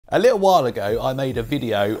A little while ago, I made a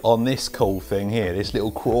video on this cool thing here, this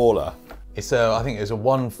little crawler. It's I think it's a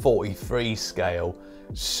 1/43 scale,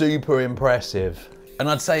 super impressive. And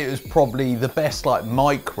I'd say it was probably the best like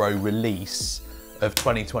micro release of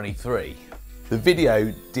 2023. The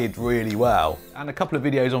video did really well. And a couple of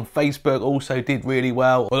videos on Facebook also did really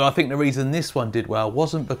well. Although I think the reason this one did well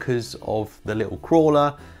wasn't because of the little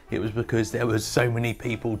crawler, it was because there was so many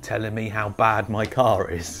people telling me how bad my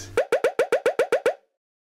car is.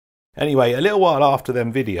 Anyway, a little while after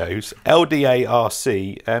them videos,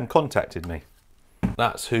 LDARC contacted me.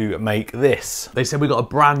 That's who make this. They said, we got a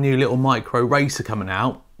brand new little micro racer coming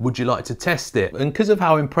out. Would you like to test it? And because of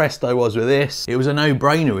how impressed I was with this, it was a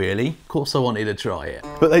no-brainer really. Of course I wanted to try it.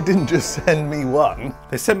 But they didn't just send me one.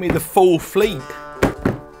 They sent me the full fleet,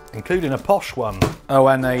 including a posh one. Oh,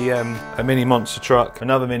 and a mini monster truck,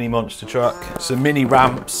 another mini monster truck, some mini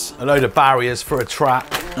ramps, a load of barriers for a track,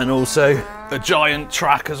 and also a giant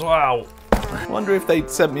track as well. I wonder if they'd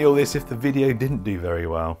sent me all this if the video didn't do very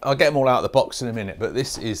well. I'll get them all out of the box in a minute, but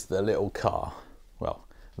this is the little car. Well,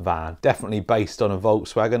 van. Definitely based on a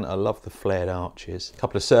Volkswagen. I love the flared arches. A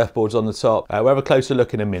couple of surfboards on the top. We'll have a closer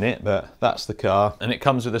look in a minute, but that's the car. And it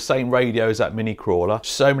comes with the same radio as that mini crawler.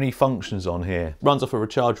 So many functions on here. Runs off a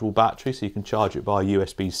rechargeable battery, so you can charge it via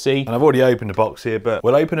USB-C. And I've already opened the box here, but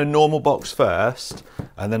we'll open a normal box first,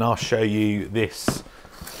 and then I'll show you this.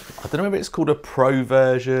 I don't know if it's called a Pro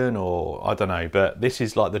version or I don't know, but this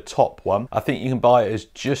is like the top one. I think you can buy it as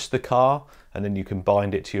just the car, and then you can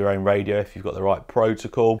bind it to your own radio if you've got the right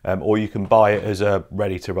protocol, or you can buy it as a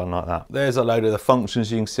ready to run like that. There's a load of the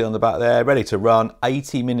functions you can see on the back there. Ready to run,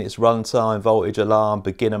 80 minutes runtime, voltage alarm,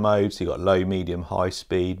 beginner mode, so you've got low, medium, high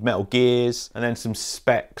speed, metal gears, and then some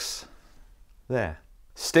specs there.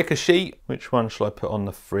 Sticker sheet, which one shall I put on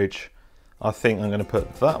the fridge? I think I'm going to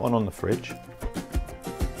put that one on the fridge.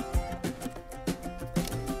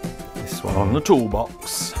 This one on the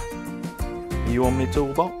toolbox. You on my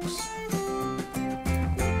toolbox?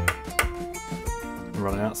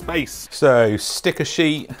 Running out of space. So sticker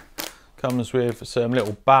sheet comes with some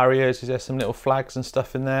little barriers. Is there some little flags and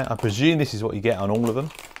stuff in there? I presume this is what you get on all of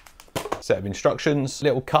them. Set of instructions,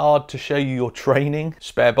 little card to show you your training,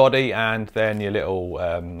 spare body, and then your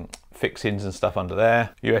little fixings and stuff under there.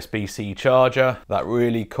 USB-C charger, that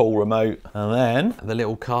really cool remote, and then the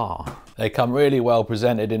little car. They come really well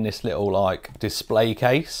presented in this little like display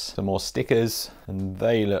case. Some more stickers, and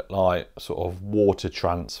they look like sort of water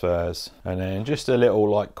transfers. And then just a little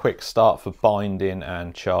like quick start for binding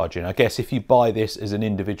and charging. I guess if you buy this as an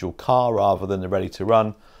individual car rather than the ready to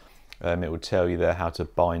run, it would tell you there how to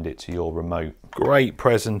bind it to your remote. Great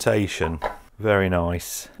presentation. Very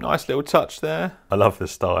nice. Nice little touch there. I love the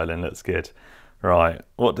styling, looks good. Right,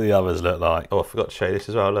 what do the others look like? Oh, I forgot to show you this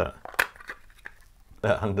as well, look.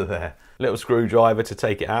 Look under there. Little screwdriver to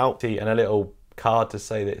take it out, and a little card to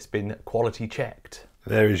say that it's been quality checked.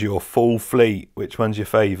 There is your full fleet. Which one's your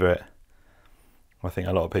favourite? I think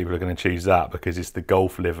a lot of people are going to choose that because it's the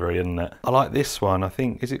Golf livery, isn't it? I like this one. I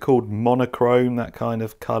think, is it called monochrome, that kind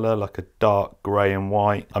of colour, like a dark grey and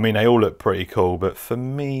white? I mean, they all look pretty cool, but for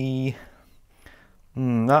me,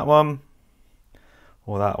 that one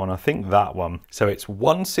or that one, I think that one. So it's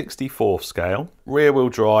 1/64 scale, rear wheel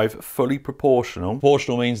drive, fully proportional.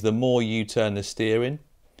 Proportional means the more you turn the steering,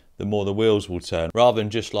 the more the wheels will turn, rather than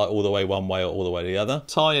just like all the way one way or all the way the other.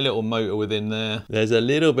 Tiny little motor within there. There's a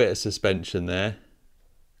little bit of suspension there.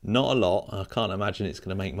 Not a lot. I can't imagine it's going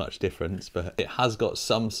to make much difference, but it has got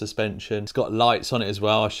some suspension. It's got lights on it as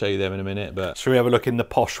well. I'll show you them in a minute, but should we have a look in the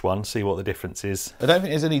posh one, see what the difference is? I don't think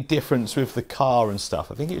there's any difference with the car and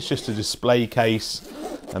stuff. I think it's just a display case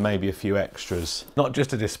and maybe a few extras. Not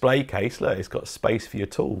just a display case, look, it's got space for your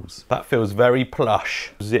tools. That feels very plush.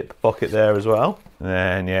 Zip pocket there as well. And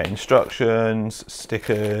then, yeah, instructions,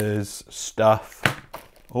 stickers, stuff.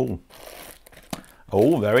 Oh,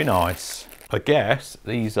 very nice. I guess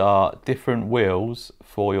these are different wheels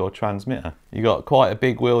for your transmitter. You got quite a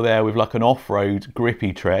big wheel there with like an off-road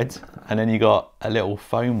grippy tread, and then you got a little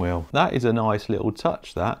foam wheel. That is a nice little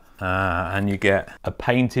touch, that. And you get a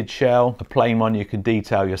painted shell, a plain one you can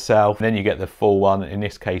detail yourself. And then you get the full one. In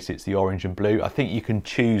this case, it's the orange and blue. I think you can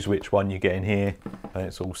choose which one you get in here, and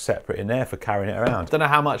it's all separate in there for carrying it around. Don't know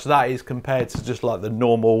how much that is compared to just like the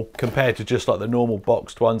normal,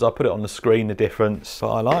 boxed ones. I'll put it on the screen, the difference.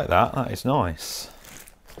 But I like that. That is nice.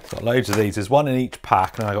 Got loads of these. There's one in each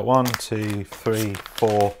pack. Now I got 1, 2, 3,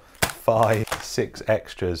 4, 5, 6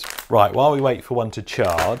 extras. Right, while we wait for one to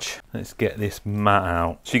charge, let's get this mat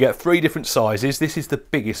out. So you get 3 different sizes. This is the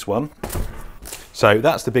biggest one. So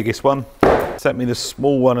that's the biggest one. Sent me the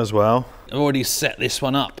small one as well. I've already set this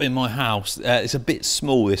one up in my house. It's a bit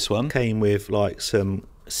small, this one. Came with like some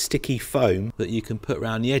sticky foam that you can put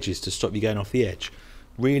around the edges to stop you going off the edge.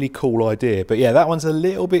 Really cool idea. But yeah, that one's a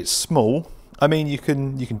little bit small. I mean, you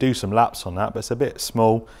can do some laps on that, but it's a bit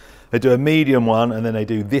small. They do a medium one, and then they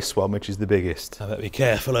do this one, which is the biggest. I better be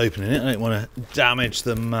careful opening it. I don't want to damage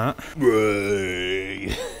the mat.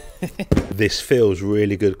 This feels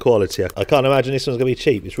really good quality. I can't imagine this one's going to be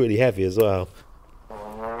cheap. It's really heavy as well.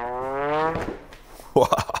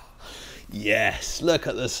 Yes, look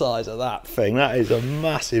at the size of that thing. That is a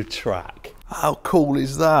massive track. How cool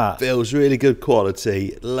is that? Feels really good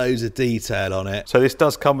quality, loads of detail on it. So this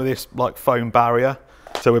does come with this like foam barrier.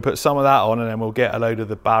 So we put some of that on, and then we'll get a load of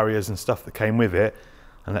the barriers and stuff that came with it,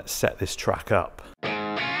 and let's set this track up.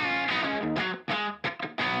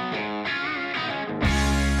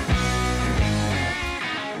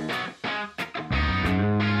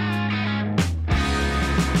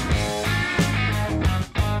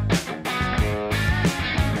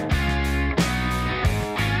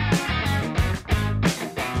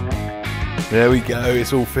 There we go,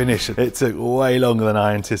 it's all finished. It took way longer than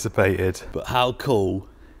I anticipated. But how cool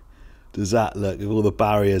does that look with all the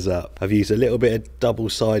barriers up? I've used a little bit of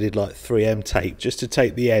double-sided like 3M tape just to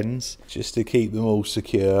tape the ends, just to keep them all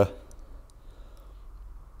secure.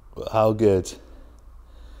 But how good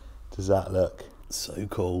does that look? So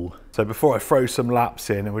cool. So before I throw some laps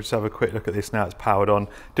in, and we'll just have a quick look at this now, it's powered on.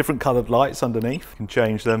 Different coloured lights underneath, you can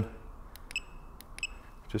change them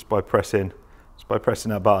just by pressing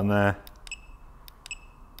that button there.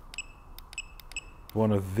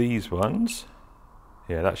 One of these ones,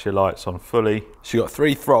 yeah, that's your lights on fully. So you've got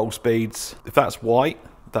 3 throttle speeds. If that's white,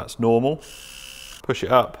 that's normal. Push it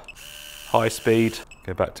up, high speed,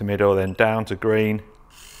 go back to middle, then down to green.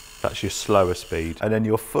 That's your slower speed. And then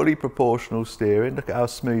your fully proportional steering, look at how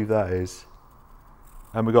smooth that is.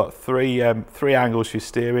 And we've got three angles for your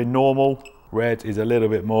steering. Normal, red is a little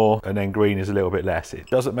bit more, and then green is a little bit less. It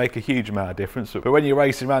doesn't make a huge amount of difference, but when you're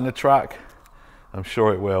racing around the track, I'm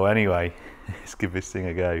sure it will. Anyway, let's give this thing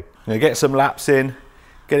a go. I'm gonna get some laps in,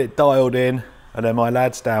 get it dialed in, and then my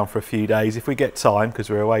lad's down for a few days. If we get time, because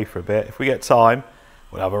we're away for a bit, if we get time,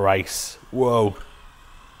 we'll have a race. Whoa.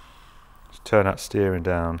 Just turn that steering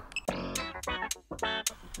down.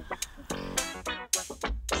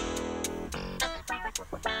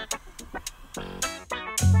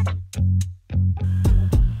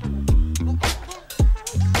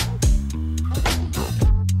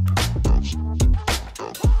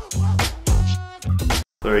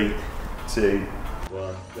 Three, two,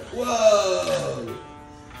 one. Whoa!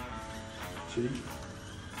 Cheap.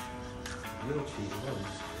 You're cheap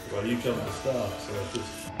ones. Well, you jumped the start, so I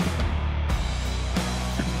just.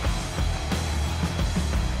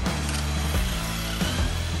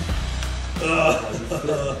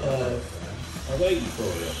 I'm waiting for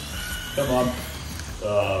you. Come on.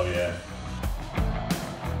 Oh, yeah.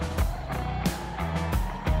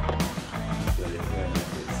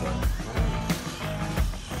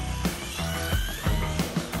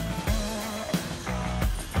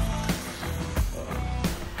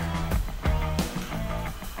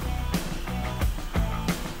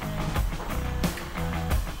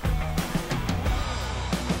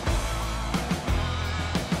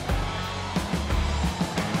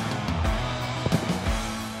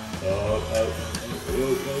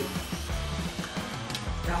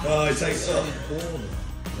 Oh, it takes off.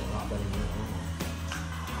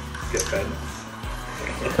 Get bent.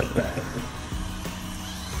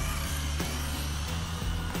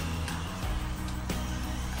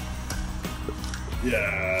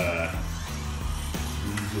 Yeah.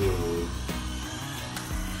 Easy.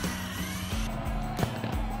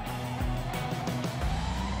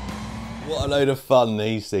 What a load of fun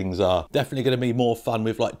these things are. Definitely going to be more fun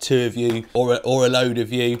with like 2 of you or a load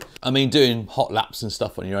of you. I mean, doing hot laps and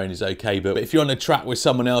stuff on your own is okay, but if you're on a track with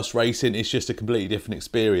someone else racing, it's just a completely different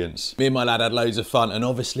experience. Me and my lad had loads of fun, and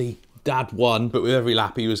obviously Dad won, but with every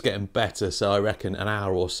lap he was getting better, so I reckon an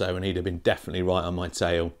hour or so and he'd have been definitely right on my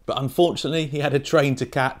tail. But unfortunately, he had a train to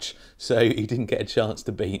catch, so he didn't get a chance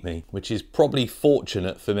to beat me, which is probably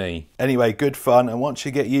fortunate for me. Anyway, good fun, and once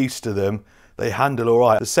you get used to them, they handle all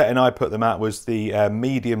right. The setting I put them at was the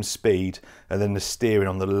medium speed, and then the steering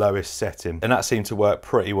on the lowest setting, and that seemed to work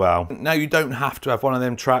pretty well. Now, you don't have to have one of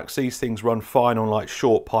them tracks. These things run fine on like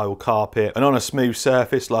short pile carpet, and on a smooth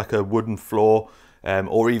surface like a wooden floor,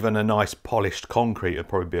 or even a nice polished concrete would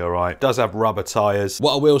probably be all right. It does have rubber tyres.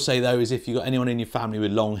 What I will say though is if you've got anyone in your family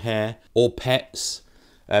with long hair or pets,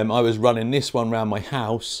 I was running this one around my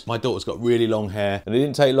house. My daughter's got really long hair, and it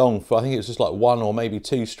didn't take long for, I think it was just like 1 or maybe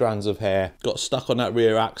 2 strands of hair got stuck on that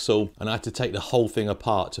rear axle, and I had to take the whole thing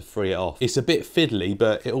apart to free it off. It's a bit fiddly,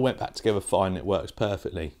 but it all went back together fine. It works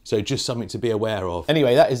perfectly. So just something to be aware of.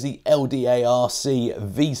 Anyway, that is the LDARC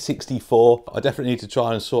V64. I definitely need to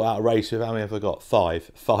try and sort out a race with, how many have I got?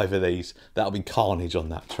 5 of these. That'll be carnage on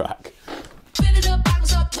that track.